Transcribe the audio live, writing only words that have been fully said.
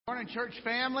Morning, church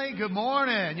family. Good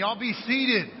morning. Y'all be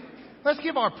seated. Let's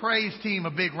give our praise team a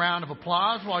big round of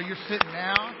applause while you're sitting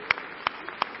down.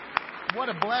 What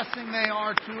a blessing they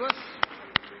are to us.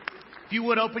 If you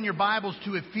would open your Bibles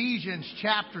to Ephesians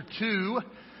chapter 2.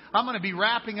 I'm going to be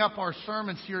wrapping up our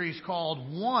sermon series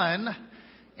called One.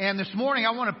 And this morning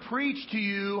I want to preach to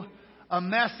you a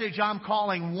message I'm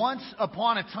calling Once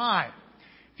Upon a Time.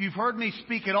 If you've heard me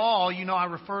speak at all, you know I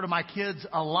refer to my kids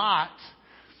a lot.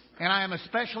 And I am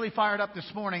especially fired up this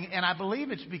morning, and I believe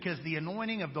it's because the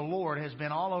anointing of the Lord has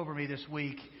been all over me this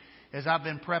week as I've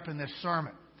been prepping this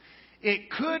sermon. It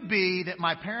could be that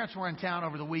my parents were in town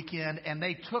over the weekend, and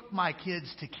they took my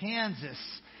kids to Kansas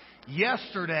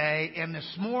yesterday, and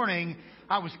this morning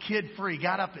I was kid-free.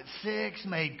 Got up at 6,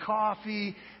 made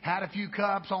coffee, had a few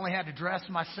cups, only had to dress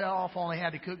myself, only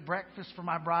had to cook breakfast for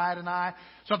my bride and I.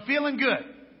 So I'm feeling good.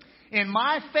 In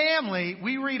my family,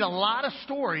 we read a lot of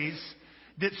stories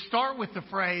that start with the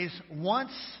phrase,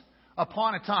 once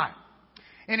upon a time.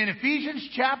 And in Ephesians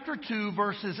chapter 2,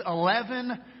 verses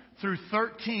 11 through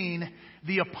 13,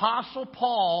 the Apostle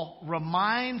Paul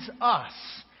reminds us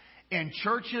and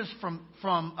churches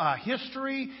from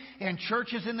history and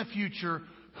churches in the future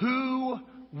who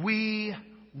we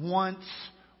once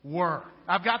were.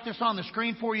 I've got this on the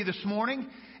screen for you this morning,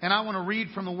 and I want to read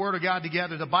from the Word of God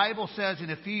together. The Bible says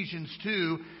in Ephesians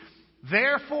 2,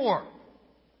 therefore,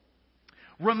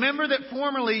 remember that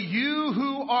formerly you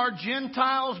who are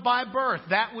Gentiles by birth,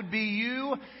 that would be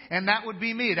you and that would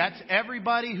be me. That's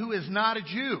everybody who is not a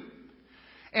Jew.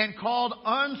 And called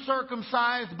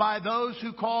uncircumcised by those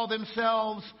who call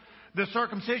themselves the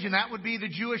circumcision. That would be the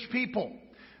Jewish people.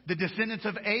 The descendants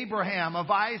of Abraham,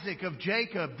 of Isaac, of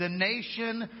Jacob, the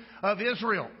nation of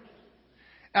Israel.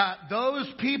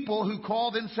 Those people who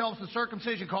call themselves the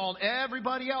circumcision called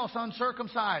everybody else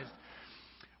uncircumcised.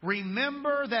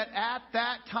 Remember that at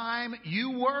that time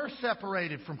you were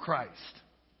separated from Christ,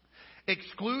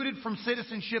 excluded from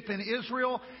citizenship in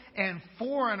Israel, and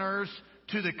foreigners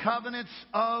to the covenants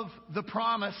of the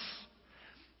promise,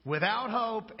 without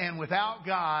hope and without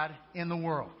God in the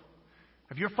world.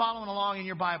 If you're following along in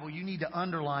your Bible, you need to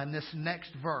underline this next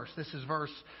verse. This is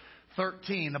verse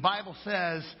 13. The Bible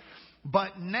says,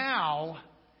 but now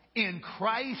in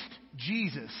Christ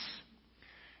Jesus,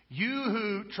 you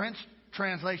who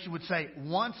translation would say,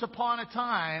 once upon a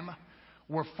time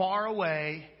were far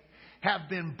away, have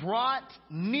been brought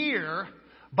near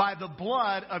by the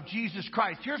blood of Jesus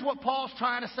Christ. Here's what Paul's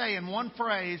trying to say in one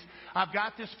phrase. I've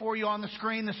got this for you on the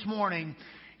screen this morning.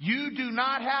 You do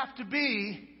not have to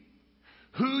be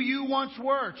who you once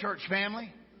were, church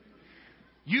family.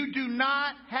 You do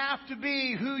not have to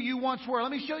be who you once were.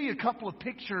 Let me show you a couple of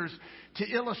pictures to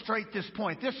illustrate this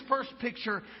point. This first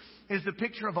picture is the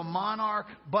picture of a monarch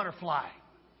butterfly.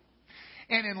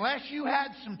 And unless you had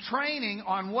some training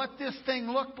on what this thing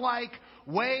looked like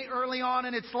way early on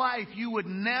in its life, you would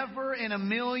never in a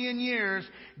million years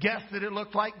guess that it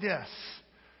looked like this.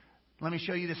 Let me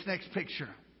show you this next picture.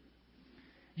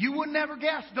 You would never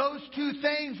guess those two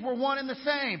things were one and the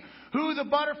same. Who the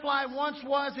butterfly once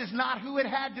was is not who it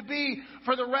had to be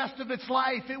for the rest of its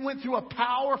life. It went through a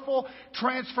powerful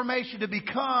transformation to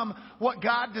become what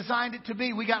God designed it to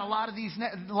be. We got a lot of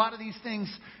these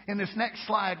things in this next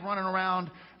slide running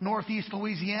around northeast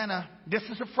Louisiana. This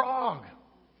is a frog.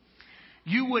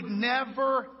 You would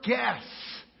never guess,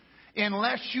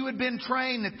 unless you had been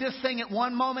trained, that this thing at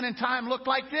one moment in time looked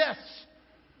like this.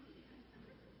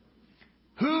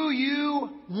 Who you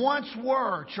once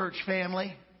were, church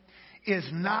family, is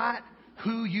not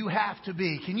who you have to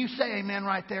be. Can you say amen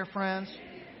right there, friends?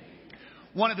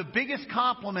 One of the biggest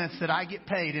compliments that I get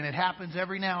paid, and it happens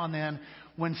every now and then,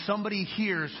 when somebody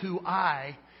hears who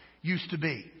I used to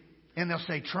be. And they'll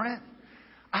say, Trent,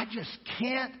 I just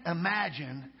can't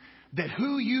imagine that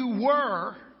who you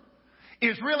were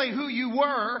is really who you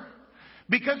were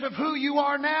because of who you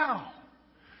are now.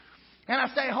 And I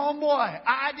say, homeboy,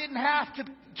 I didn't have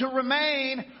to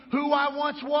remain who I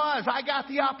once was. I got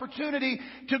the opportunity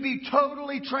to be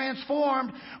totally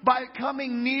transformed by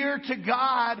coming near to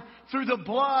God through the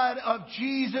blood of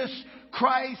Jesus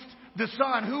Christ, the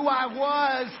Son. Who I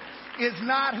was is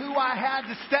not who I had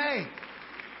to stay.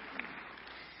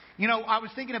 You know, I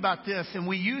was thinking about this, and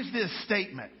we use this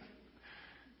statement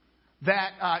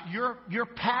that your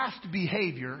past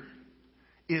behavior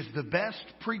is the best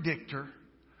predictor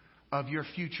of your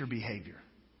future behavior.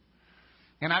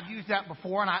 And I've used that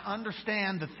before, and I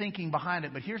understand the thinking behind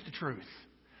it, but here's the truth.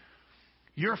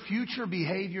 Your future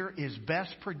behavior is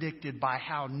best predicted by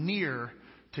how near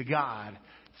to God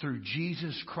through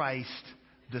Jesus Christ,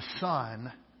 the Son,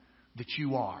 that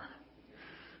you are.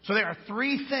 So there are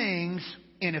three things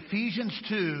in Ephesians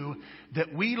 2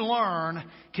 that we learn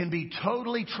can be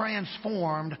totally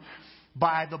transformed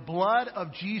by the blood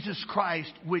of Jesus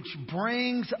Christ, which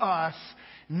brings us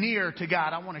near to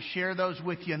God. I want to share those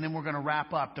with you, and then we're going to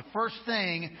wrap up. The first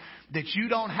thing that you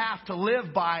don't have to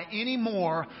live by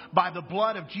anymore by the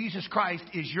blood of Jesus Christ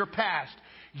is your past.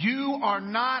 You are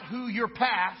not who your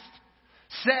past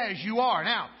says you are.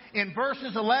 Now, in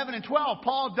verses 11 and 12,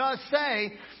 Paul does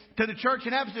say to the church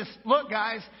in Ephesus, look,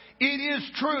 guys, it is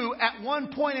true. At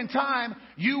one point in time,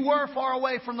 you were far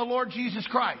away from the Lord Jesus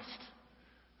Christ.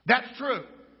 That's true.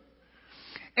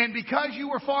 And because you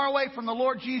were far away from the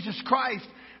Lord Jesus Christ,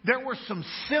 there were some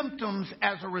symptoms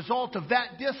as a result of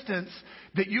that distance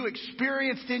that you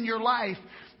experienced in your life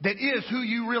that is who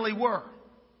you really were.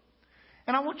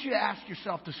 And I want you to ask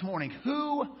yourself this morning,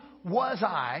 who was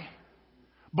I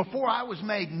before I was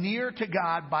made near to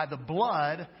God by the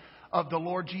blood of the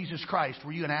Lord Jesus Christ?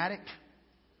 Were you an addict?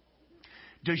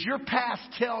 Does your past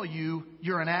tell you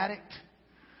you're an addict?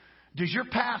 Does your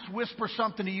past whisper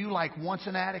something to you like once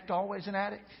an addict, always an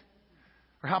addict?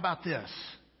 Or how about this?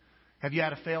 Have you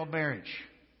had a failed marriage?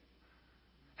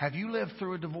 Have you lived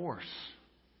through a divorce?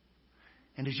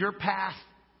 And does your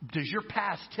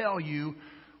past tell you,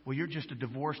 well, you're just a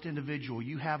divorced individual.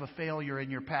 You have a failure in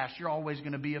your past. You're always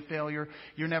going to be a failure.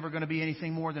 You're never going to be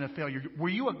anything more than a failure. Were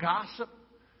you a gossip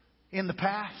in the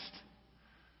past?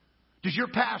 Does your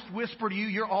past whisper to you,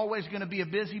 you're always going to be a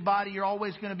busybody, you're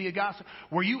always going to be a gossip?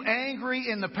 Were you angry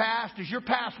in the past? Does your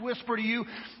past whisper to you,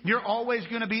 you're always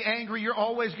going to be angry, you're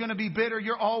always going to be bitter,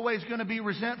 you're always going to be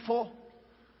resentful?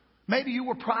 Maybe you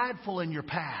were prideful in your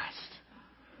past.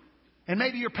 And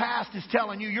maybe your past is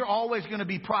telling you you're always going to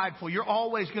be prideful, you're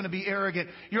always going to be arrogant,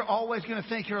 you're always going to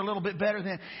think you're a little bit better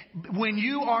than. When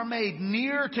you are made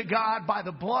near to God by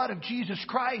the blood of Jesus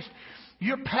Christ,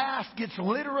 your past gets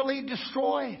literally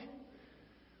destroyed.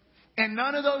 And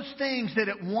none of those things that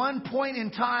at one point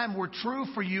in time were true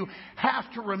for you have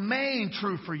to remain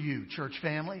true for you, church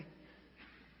family.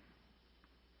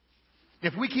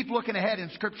 If we keep looking ahead in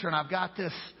Scripture, and I've got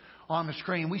this on the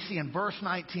screen, we see in verse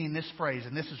 19 this phrase,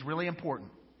 and this is really important.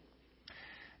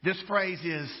 This phrase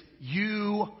is,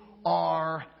 you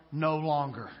are no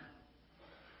longer.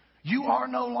 You are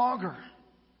no longer.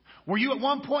 Were you at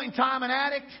one point in time an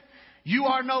addict? You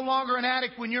are no longer an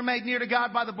addict when you're made near to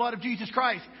God by the blood of Jesus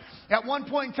Christ. At one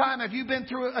point in time, if you've been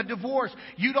through a divorce,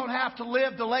 you don't have to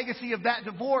live the legacy of that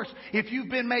divorce if you've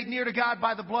been made near to God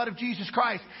by the blood of Jesus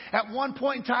Christ. At one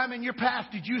point in time in your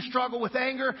past, did you struggle with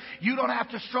anger? You don't have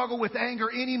to struggle with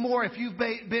anger anymore if you've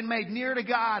been made near to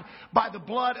God by the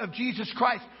blood of Jesus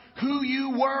Christ. Who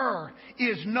you were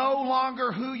is no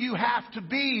longer who you have to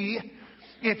be.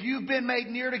 If you've been made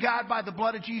near to God by the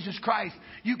blood of Jesus Christ,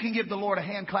 you can give the Lord a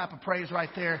hand clap of praise right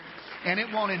there, and it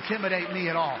won't intimidate me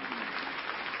at all.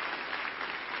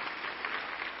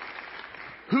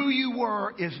 Who you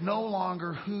were is no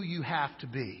longer who you have to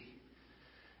be.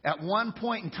 At one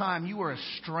point in time, you were a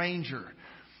stranger.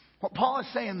 What Paul is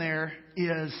saying there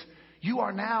is you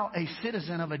are now a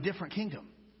citizen of a different kingdom.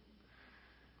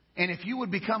 And if you would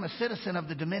become a citizen of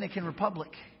the Dominican Republic,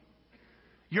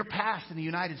 your past in the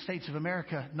United States of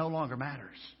America no longer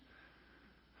matters.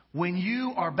 When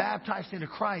you are baptized into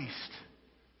Christ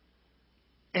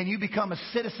and you become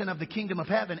a citizen of the kingdom of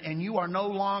heaven and you are no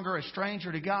longer a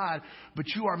stranger to God, but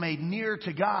you are made near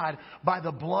to God by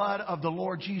the blood of the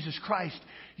Lord Jesus Christ,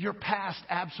 your past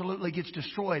absolutely gets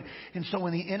destroyed. And so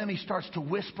when the enemy starts to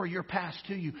whisper your past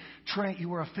to you, Trent, you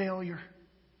were a failure.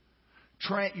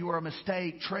 Trent, you were a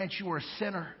mistake. Trent, you were a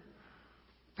sinner.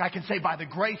 I can say by the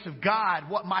grace of God,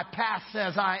 what my past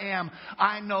says I am,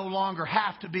 I no longer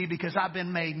have to be because I've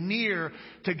been made near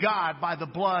to God by the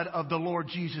blood of the Lord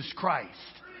Jesus Christ.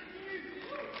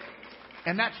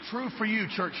 And that's true for you,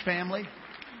 church family.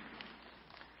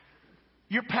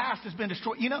 Your past has been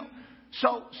destroyed. You know,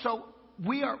 so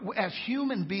we are, as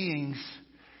human beings,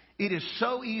 it is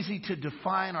so easy to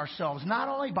define ourselves not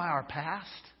only by our past,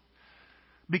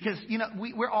 because, you know,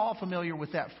 we're all familiar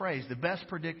with that phrase. The best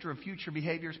predictor of future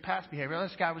behavior is past behavior.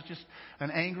 This guy was just an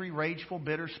angry, rageful,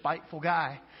 bitter, spiteful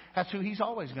guy. That's who he's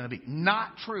always going to be.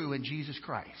 Not true in Jesus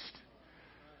Christ.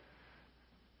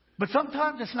 But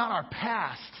sometimes it's not our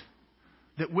past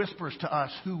that whispers to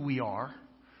us who we are.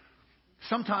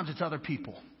 Sometimes it's other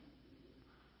people.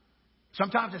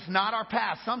 Sometimes it's not our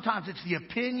past. Sometimes it's the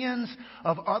opinions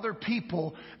of other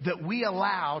people that we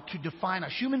allow to define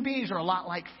us. Human beings are a lot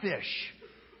like fish.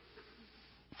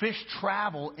 Fish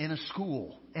travel in a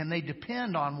school, and they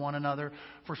depend on one another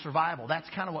for survival. That's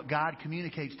kind of what God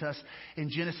communicates to us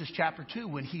in Genesis chapter 2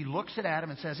 when He looks at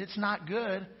Adam and says, it's not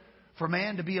good for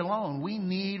man to be alone. We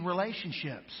need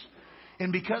relationships.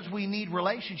 And because we need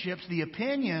relationships, the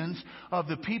opinions of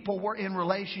the people we're in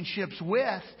relationships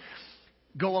with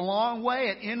go a long way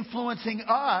at influencing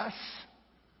us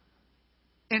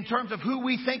in terms of who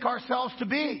we think ourselves to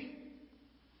be.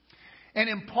 And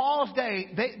in Paul's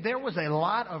day, there was a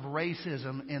lot of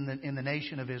racism in the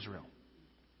nation of Israel.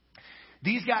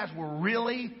 These guys were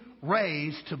really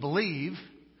raised to believe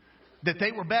that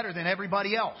they were better than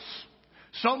everybody else.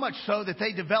 So much so that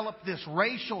they developed this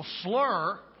racial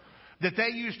slur that they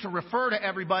used to refer to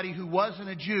everybody who wasn't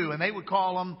a Jew, and they would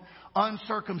call them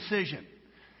uncircumcision.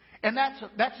 And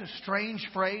that's a strange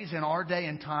phrase in our day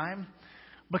and time.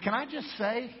 But can I just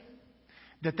say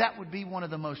that would be one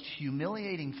of the most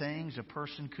humiliating things a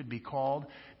person could be called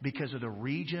because of the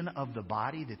region of the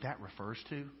body that refers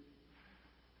to?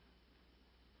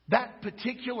 That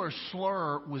particular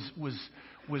slur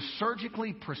was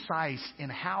surgically precise in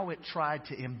how it tried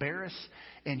to embarrass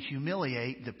and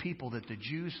humiliate the people that the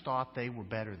Jews thought they were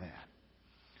better than.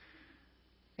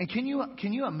 And can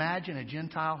you imagine a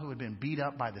Gentile who had been beat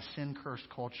up by the sin-cursed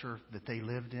culture that they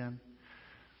lived in?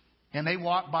 And they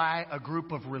walked by a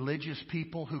group of religious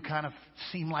people who kind of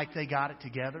seemed like they got it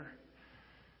together.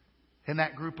 And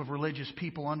that group of religious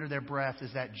people, under their breath,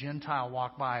 as that Gentile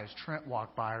walked by, as Trent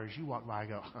walked by, or as you walk by,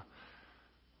 go,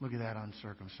 look at that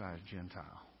uncircumcised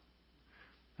Gentile.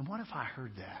 And what if I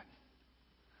heard that?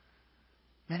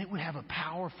 Man, it would have a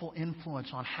powerful influence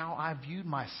on how I viewed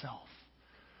myself.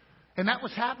 And that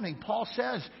was happening. Paul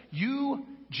says, you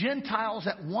Gentiles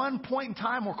at one point in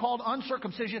time were called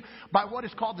uncircumcision by what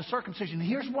is called the circumcision.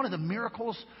 Here's one of the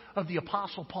miracles of the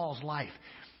Apostle Paul's life.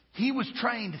 He was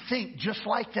trained to think just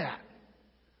like that.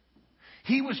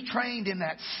 He was trained in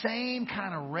that same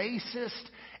kind of racist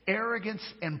arrogance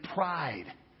and pride.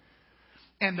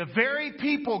 And the very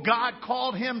people God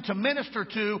called him to minister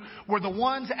to were the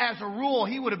ones, as a rule,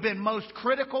 he would have been most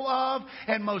critical of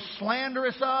and most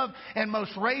slanderous of and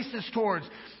most racist towards.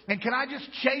 And can I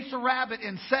just chase a rabbit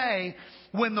and say,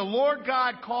 when the Lord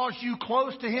God calls you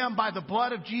close to Him by the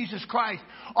blood of Jesus Christ,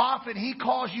 often He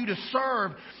calls you to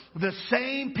serve the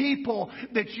same people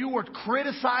that you were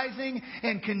criticizing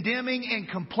and condemning and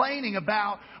complaining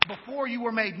about before you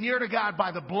were made near to God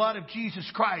by the blood of Jesus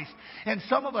Christ. And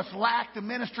some of us lack the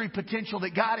ministry potential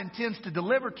that God intends to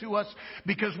deliver to us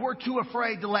because we're too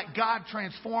afraid to let God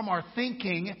transform our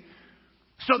thinking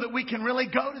so that we can really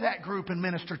go to that group and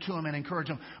minister to them and encourage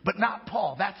them. But not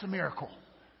Paul. That's a miracle.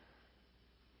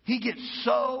 He gets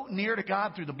so near to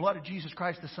God through the blood of Jesus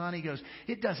Christ the Son. He goes,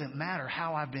 it doesn't matter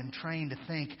how I've been trained to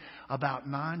think about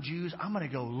non-Jews. I'm going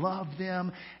to go love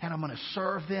them, and I'm going to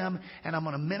serve them, and I'm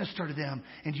going to minister to them.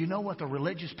 And you know what the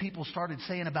religious people started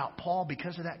saying about Paul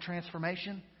because of that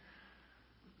transformation?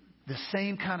 The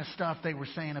same kind of stuff they were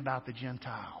saying about the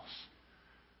Gentiles.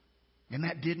 And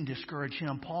that didn't discourage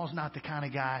him. Paul's not the kind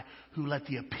of guy who let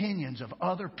the opinions of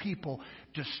other people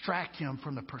distract him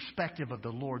from the perspective of the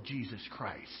Lord Jesus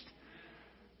Christ.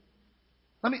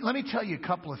 Let me tell you a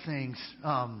couple of things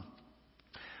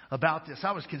about this.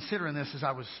 I was considering this as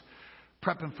I was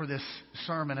prepping for this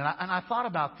sermon, and I thought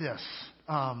about this.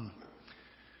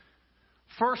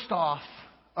 First off,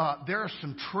 there are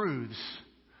some truths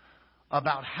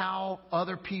about how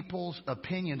other people's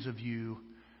opinions of you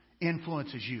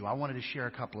influences you. I wanted to share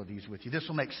a couple of these with you. This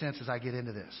will make sense as I get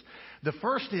into this. The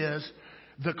first is,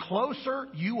 the closer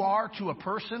you are to a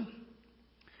person,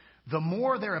 the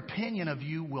more their opinion of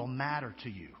you will matter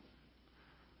to you.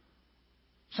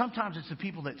 Sometimes it's the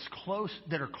people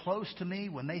that are close to me.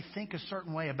 When they think a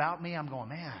certain way about me, I'm going,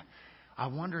 man, I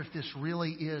wonder if this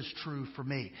really is true for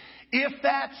me. If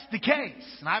that's the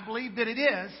case, and I believe that it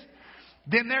is,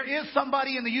 then there is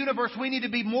somebody in the universe we need to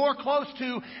be more close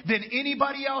to than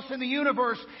anybody else in the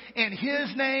universe, and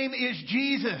His name is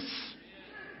Jesus.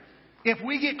 If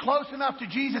we get close enough to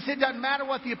Jesus, it doesn't matter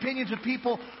what the opinions of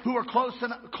people who are close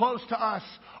to us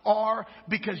are,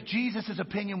 because Jesus'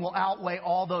 opinion will outweigh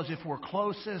all those if we're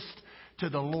closest to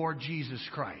the Lord Jesus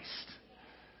Christ.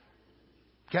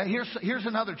 Okay, here's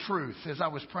another truth as I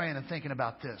was praying and thinking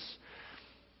about this.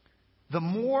 The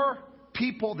more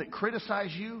people that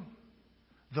criticize you,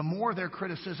 the more their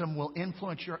criticism will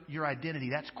influence your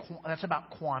identity. That's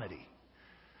about quantity.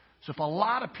 So if a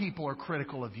lot of people are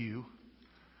critical of you,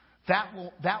 that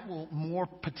will more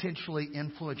potentially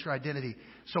influence your identity.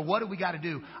 So what do we got to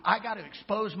do? I got to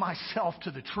expose myself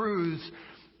to the truths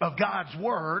of God's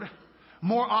Word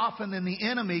more often than the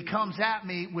enemy comes at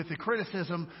me with the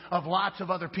criticism of lots of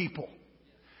other people.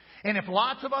 And if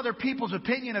lots of other people's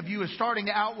opinion of you is starting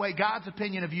to outweigh God's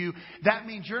opinion of you, that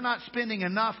means you're not spending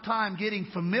enough time getting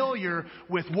familiar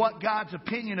with what God's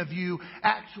opinion of you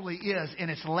actually is. And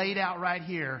it's laid out right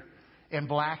here in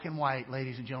black and white,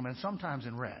 ladies and gentlemen, and sometimes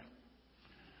in red.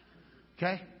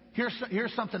 Okay?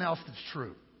 Here's something else that's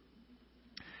true.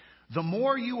 The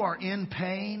more you are in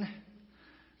pain,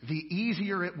 the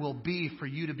easier it will be for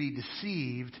you to be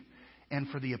deceived and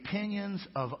for the opinions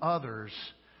of others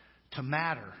to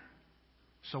matter.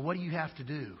 So what do you have to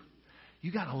do?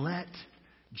 You got to let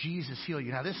Jesus heal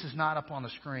you. Now, this is not up on the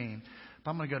screen,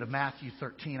 but I'm going to go to Matthew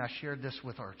 13. I shared this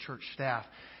with our church staff.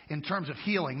 In terms of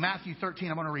healing, Matthew 13,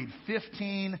 I'm going to read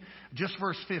 15, just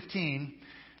verse 15.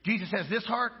 Jesus says,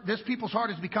 this people's heart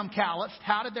has become calloused.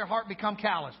 How did their heart become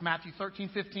calloused? Matthew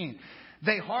 13:15.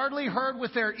 They hardly heard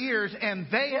with their ears, and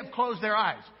they have closed their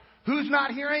eyes. Who's not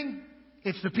hearing?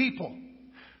 It's the people.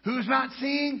 Who's not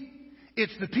seeing?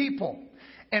 It's the people.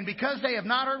 And because they have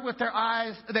not heard with their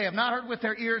eyes, they have not heard with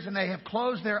their ears, and they have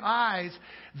closed their eyes,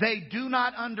 they do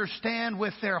not understand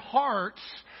with their hearts.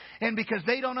 And because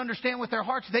they don't understand with their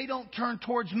hearts, they don't turn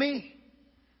towards me.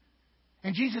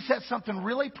 And Jesus says something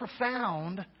really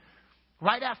profound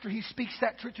right after he speaks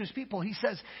that truth to his people. He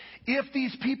says, if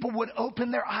these people would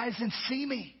open their eyes and see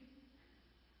me,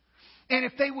 and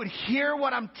if they would hear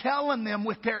what I'm telling them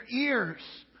with their ears,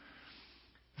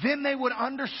 then they would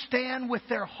understand with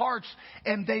their hearts,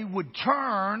 and they would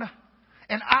turn,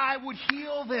 and I would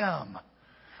heal them.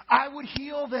 I would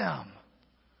heal them.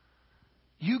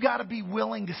 You got to be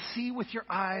willing to see with your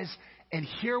eyes and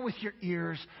hear with your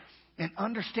ears and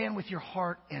understand with your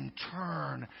heart and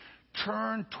turn.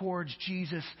 Turn towards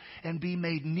Jesus and be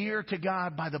made near to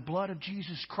God by the blood of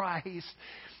Jesus Christ.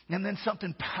 And then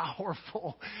something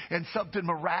powerful and something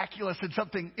miraculous and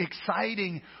something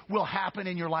exciting will happen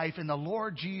in your life. And the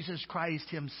Lord Jesus Christ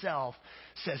himself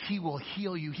says he will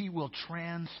heal you. He will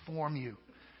transform you.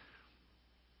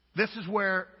 This is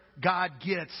where God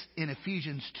gets in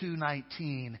Ephesians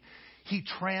 2:19. He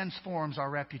transforms our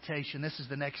reputation. This is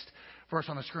the next verse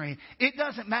on the screen. It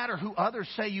doesn't matter who others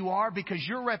say you are, because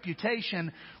your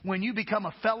reputation, when you become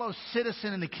a fellow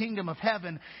citizen in the kingdom of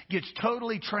heaven, gets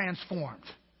totally transformed.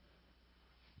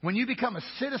 When you become a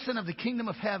citizen of the kingdom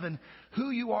of heaven,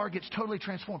 who you are gets totally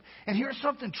transformed. And here's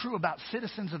something true about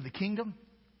citizens of the kingdom.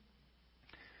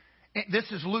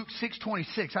 This is Luke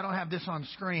 6:26. I don't have this on the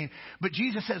screen. But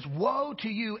Jesus says, woe to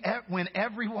you when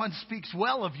everyone speaks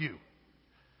well of you.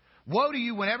 Woe to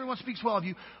you when everyone speaks well of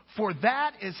you. For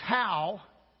that is how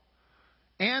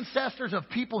ancestors of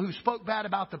people who spoke bad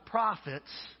about the prophets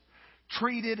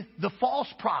treated the false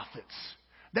prophets.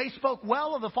 They spoke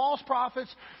well of the false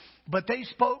prophets, but they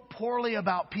spoke poorly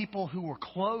about people who were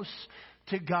close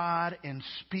to God and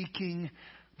speaking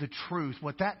the truth.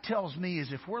 What that tells me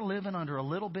is if we're living under a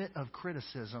little bit of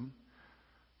criticism,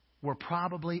 we're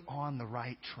probably on the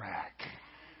right track.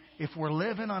 If we're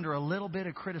living under a little bit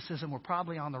of criticism, we're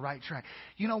probably on the right track.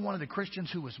 You know, one of the Christians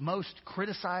who was most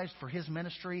criticized for his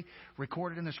ministry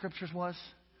recorded in the scriptures was?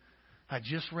 I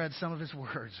just read some of his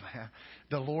words, man.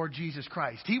 The Lord Jesus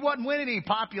Christ. He wasn't winning any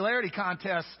popularity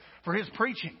contests for his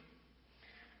preaching.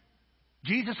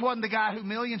 Jesus wasn't the guy who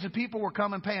millions of people were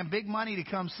coming paying big money to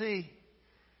come see.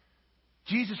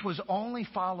 Jesus was only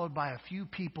followed by a few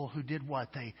people who did what?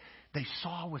 They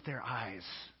saw with their eyes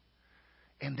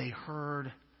and they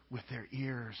heard with their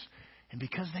ears. And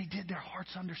because they did, their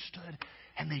hearts understood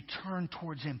and they turned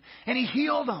towards him. And he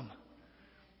healed them.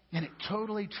 And it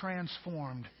totally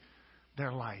transformed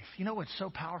their life. You know what's so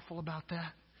powerful about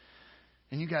that?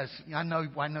 And you guys, I know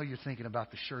you're thinking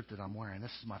about the shirt that I'm wearing.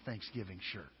 This is my Thanksgiving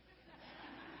shirt.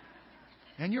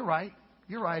 And you're right.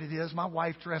 You're right, it is. My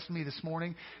wife dressed me this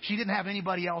morning. She didn't have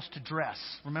anybody else to dress,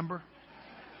 remember?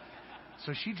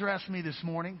 So she dressed me this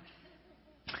morning.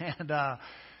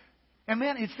 And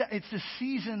man, it's the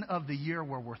season of the year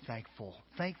where we're thankful.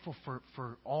 Thankful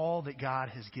for all that God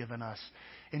has given us.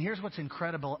 And here's what's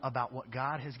incredible about what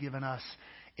God has given us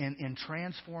in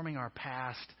transforming our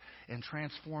past and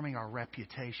transforming our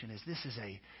reputation is this is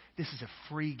a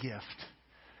free gift.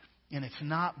 And it's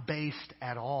not based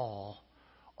at all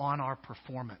on our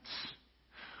performance.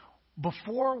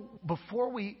 Before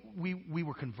we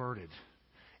were converted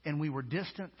and we were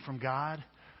distant from God,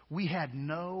 we had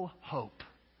no hope.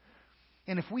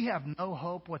 And if we have no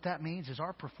hope, what that means is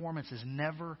our performance is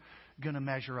never going to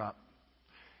measure up.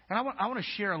 And I want to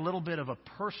share a little bit of a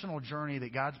personal journey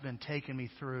that God's been taking me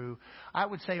through, I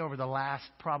would say over the last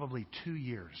probably 2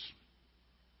 years.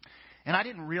 And I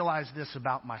didn't realize this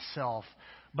about myself,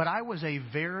 but I was a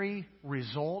very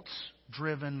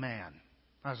results-driven man.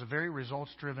 I was a very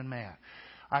results-driven man.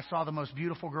 I saw the most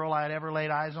beautiful girl I had ever laid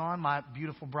eyes on, my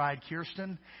beautiful bride,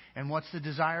 Kirsten. And what's the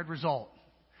desired result?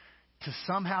 To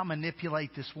somehow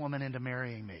manipulate this woman into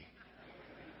marrying me.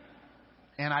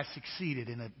 And I succeeded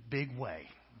in a big way.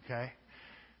 Okay?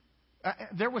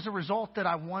 There was a result that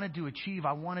I wanted to achieve.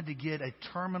 I wanted to get a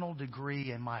terminal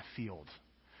degree in my field.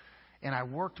 and I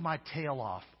worked my tail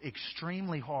off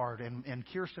extremely hard, and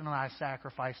Kirsten and I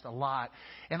sacrificed a lot,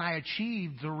 and I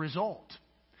achieved the result.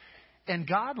 And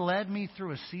God led me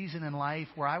through a season in life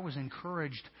where I was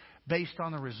encouraged based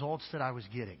on the results that I was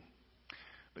getting.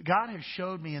 But God has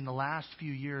showed me in the last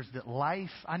few years that life,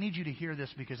 I need you to hear this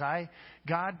because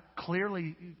God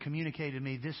clearly communicated to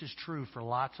me this is true for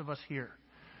lots of us here.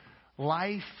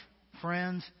 Life,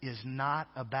 friends, is not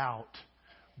about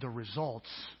the results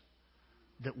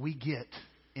that we get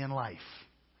in life.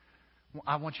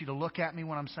 I want you to look at me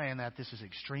when I'm saying that. This is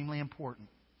extremely important.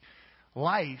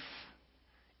 Life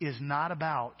is not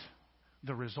about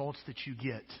the results that you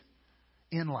get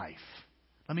in life.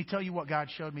 Let me tell you what God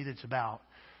showed me that it's about.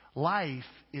 Life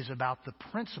is about the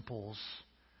principles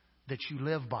that you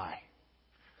live by.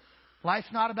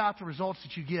 Life's not about the results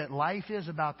that you get. Life is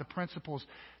about the principles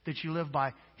that you live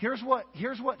by. Here's what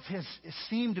has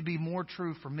seemed to be more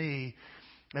true for me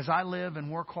as I live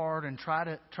and work hard and try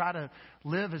to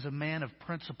live as a man of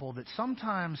principle, that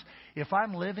sometimes if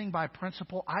I'm living by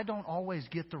principle, I don't always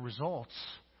get the results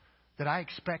that I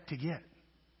expect to get.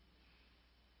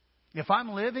 If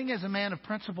I'm living as a man of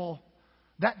principle,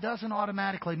 that doesn't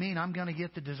automatically mean I'm going to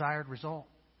get the desired result.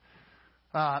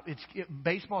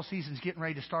 Baseball season's getting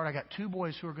ready to start. I got 2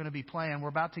 boys who are going to be playing. We're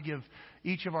about to give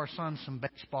each of our sons some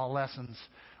baseball lessons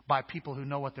by people who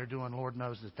know what they're doing. Lord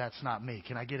knows that that's not me.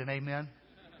 Can I get an amen?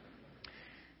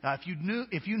 If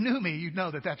you knew me, you'd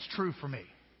know that that's true for me.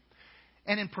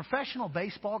 And in professional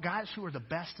baseball, guys who are the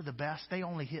best of the best, they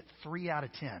only hit 3 out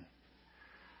of 10.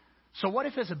 So what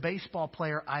if as a baseball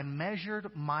player, I measured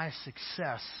my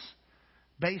success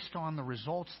based on the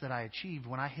results that I achieved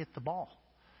when I hit the ball?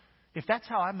 If that's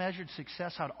how I measured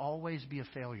success, I'd always be a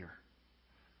failure.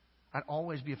 I'd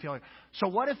always be a failure. So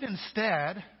what if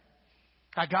instead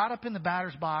I got up in the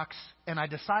batter's box and I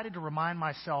decided to remind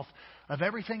myself of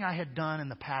everything I had done in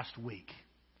the past week?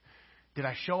 Did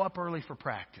I show up early for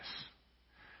practice?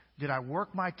 Did I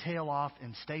work my tail off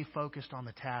and stay focused on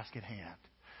the task at hand?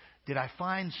 Did I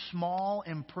find small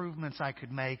improvements I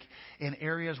could make in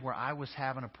areas where I was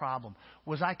having a problem?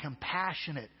 Was I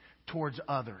compassionate towards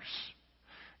others?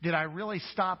 Did I really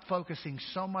stop focusing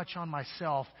so much on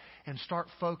myself and start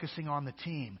focusing on the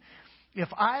team? If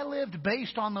I lived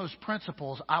based on those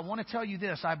principles, I want to tell you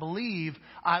this, I believe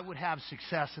I would have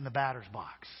success in the batter's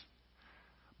box.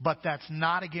 But that's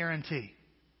not a guarantee.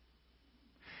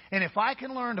 And if I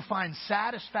can learn to find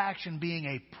satisfaction being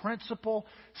a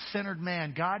principle-centered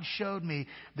man, God showed me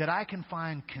that I can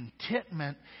find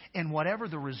contentment in whatever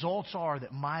the results are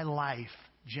that my life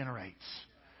generates.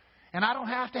 And I don't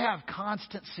have to have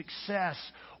constant success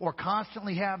or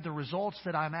constantly have the results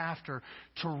that I'm after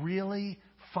to really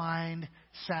find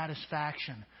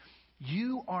satisfaction.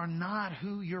 You are not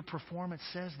who your performance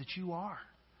says that you are.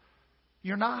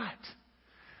 You're not.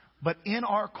 But in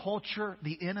our culture,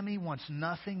 the enemy wants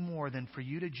nothing more than for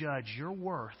you to judge your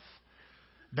worth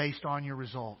based on your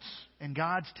results. And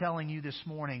God's telling you this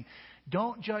morning,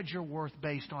 don't judge your worth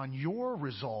based on your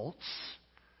results.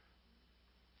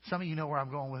 Some of you know where I'm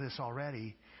going with this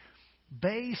already.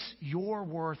 Base your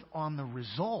worth on the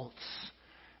results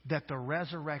that the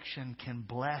resurrection can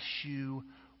bless you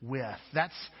with.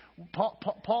 That's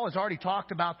Paul has already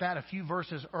talked about that a few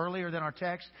verses earlier than our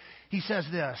text. He says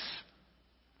this: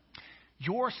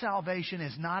 your salvation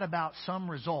is not about some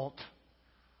result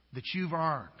that you've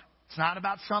earned. It's not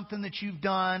about something that you've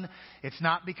done. It's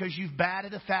not because you've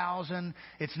batted 1,000.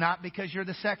 It's not because you're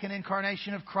the second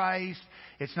incarnation of Christ.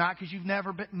 It's not because you've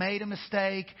never made a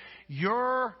mistake.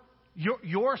 Your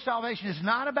salvation is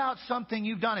not about something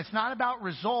you've done. It's not about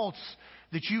results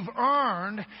that you've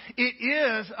earned. It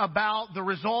is about the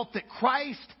result that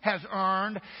Christ has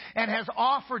earned and has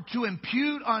offered to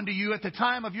impute unto you at the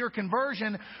time of your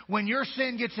conversion, when your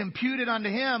sin gets imputed unto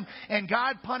Him and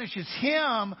God punishes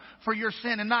Him for your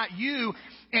sin and not you.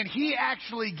 And He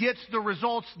actually gets the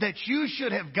results that you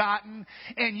should have gotten,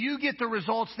 and you get the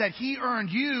results that He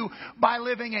earned you by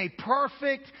living a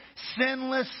perfect,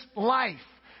 sinless life.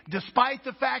 Despite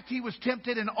the fact He was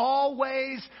tempted in all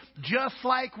ways, just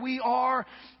like we are,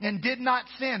 and did not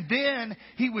sin. Then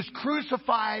He was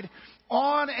crucified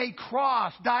on a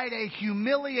cross, died a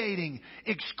humiliating,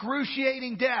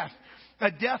 excruciating death. A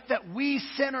death that we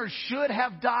sinners should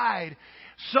have died,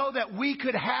 so that we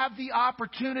could have the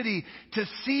opportunity to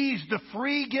seize the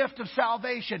free gift of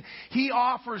salvation He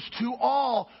offers to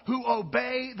all who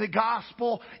obey the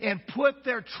gospel and put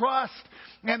their trust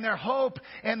and their hope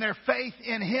and their faith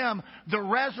in Him. The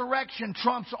resurrection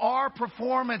trumps our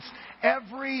performance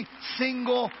every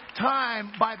single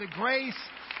time by the grace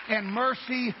and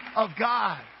mercy of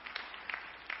God.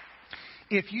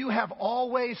 If you have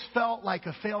always felt like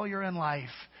a failure in life,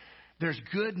 There's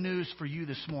good news for you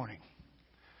this morning.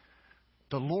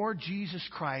 The Lord Jesus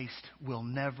Christ will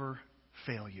never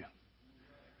fail you.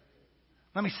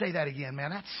 Let me say that again,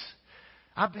 man.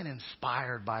 I've been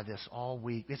inspired by this all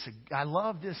week. I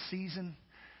love this season.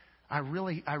 I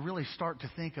really start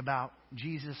to think about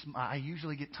Jesus. I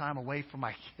usually get time away from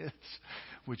my kids,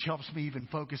 which helps me even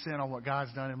focus in on what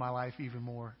God's done in my life even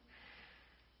more.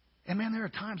 And man, there are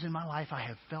times in my life I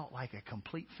have felt like a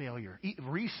complete failure.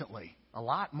 Recently, a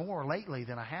lot more lately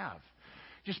than I have.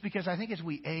 Just because I think as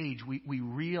we age, we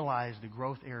realize the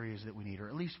growth areas that we need, or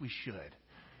at least we should.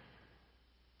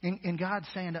 And God's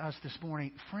saying to us this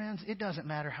morning, friends, it doesn't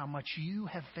matter how much you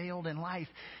have failed in life.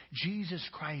 Jesus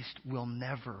Christ will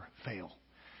never fail.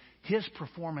 His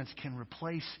performance can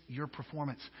replace your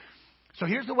performance. So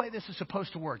here's the way this is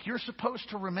supposed to work. You're supposed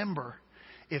to remember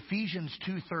Ephesians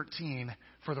 2:13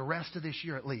 for the rest of this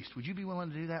year at least. Would you be willing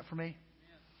to do that for me?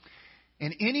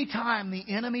 And anytime the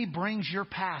enemy brings your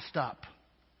past up,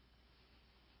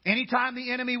 anytime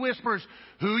the enemy whispers,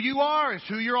 who you are is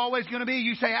who you're always going to be,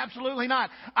 you say, absolutely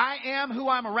not. I am who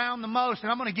I'm around the most,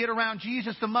 and I'm going to get around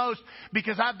Jesus the most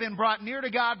because I've been brought near to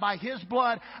God by His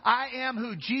blood. I am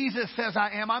who Jesus says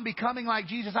I am. I'm becoming like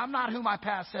Jesus. I'm not who my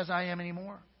past says I am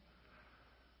anymore.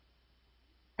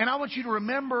 And I want you to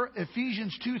remember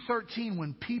Ephesians 2:13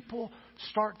 when people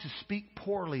start to speak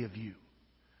poorly of you.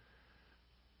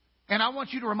 And I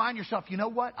want you to remind yourself, you know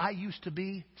what? I used to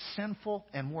be sinful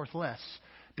and worthless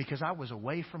because I was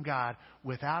away from God,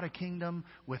 without a kingdom,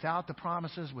 without the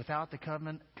promises, without the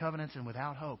covenants, and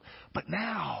without hope. But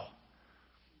now,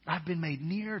 I've been made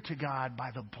near to God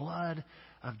by the blood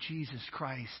of Jesus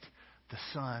Christ, the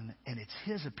Son, and it's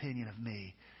His opinion of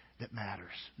me that matters,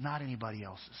 not anybody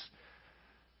else's.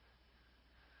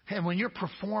 And when your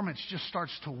performance just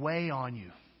starts to weigh on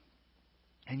you,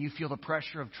 and you feel the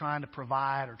pressure of trying to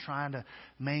provide or trying to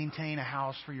maintain a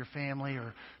house for your family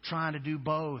or trying to do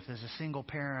both as a single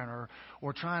parent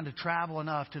or trying to travel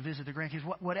enough to visit the grandkids,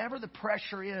 whatever the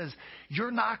pressure is,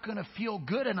 you're not going to feel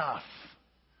good enough.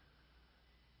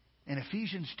 And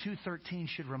Ephesians 2:13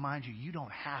 should remind you, you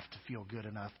don't have to feel good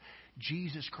enough.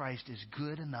 Jesus Christ is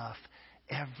good enough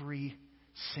every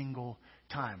single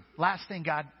time. Last thing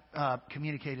God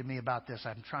communicated to me about this,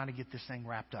 I'm trying to get this thing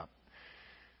wrapped up.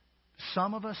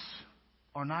 Some of us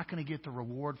are not going to get the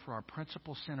reward for our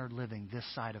principle-centered living this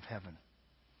side of heaven.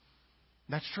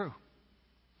 That's true.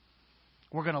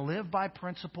 We're going to live by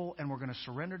principle and we're going to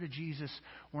surrender to Jesus.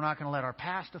 We're not going to let our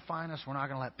past define us. We're not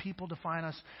going to let people define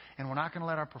us. And we're not going to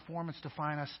let our performance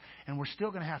define us. And we're still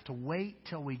going to have to wait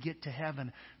till we get to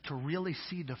heaven to really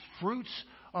see the fruits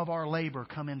of our labor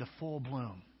come into full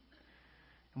bloom.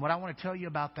 And what I want to tell you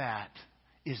about that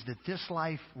is that this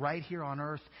life right here on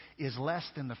earth is less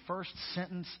than the first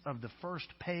sentence of the first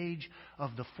page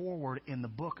of the foreword in the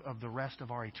book of the rest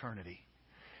of our eternity.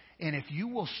 And if you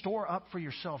will store up for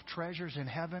yourself treasures in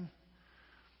heaven,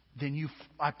 then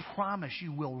I promise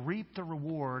you will reap the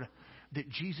reward that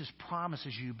Jesus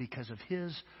promises you because of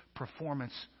His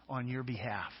performance on your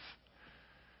behalf.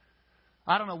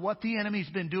 I don't know what the enemy's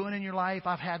been doing in your life.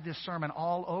 I've had this sermon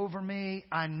all over me.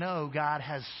 I know God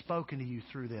has spoken to you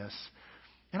through this.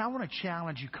 And I want to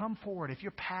challenge you, come forward. If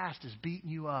your past is beating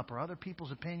you up or other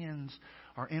people's opinions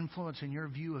are influencing your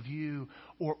view of you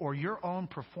or your own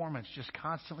performance just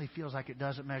constantly feels like it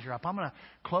doesn't measure up, I'm going to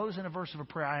close in a verse of a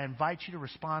prayer. I invite you to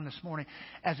respond this morning.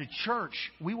 As a church,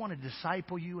 we want to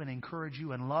disciple you and encourage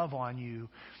you and love on you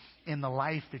in the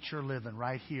life that you're living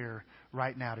right here,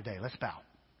 right now, today. Let's bow.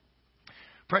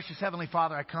 Precious Heavenly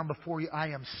Father, I come before you. I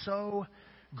am so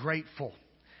grateful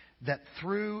that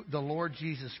through the Lord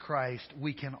Jesus Christ,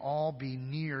 we can all be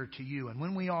near to you. And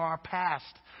when we are, our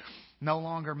past no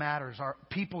longer matters. Our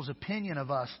people's opinion of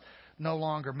us no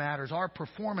longer matters. Our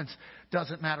performance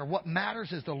doesn't matter. What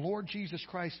matters is the Lord Jesus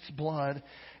Christ's blood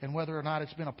and whether or not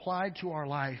it's been applied to our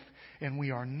life and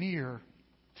we are near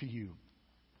to you.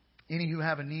 Any who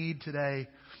have a need today,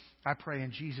 I pray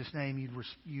in Jesus' name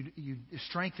you'd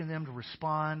strengthen them to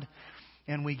respond,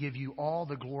 and we give you all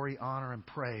the glory, honor, and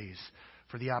praise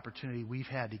for the opportunity we've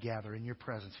had to gather in your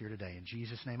presence here today. In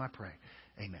Jesus' name I pray.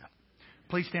 Amen.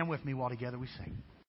 Please stand with me while together we sing.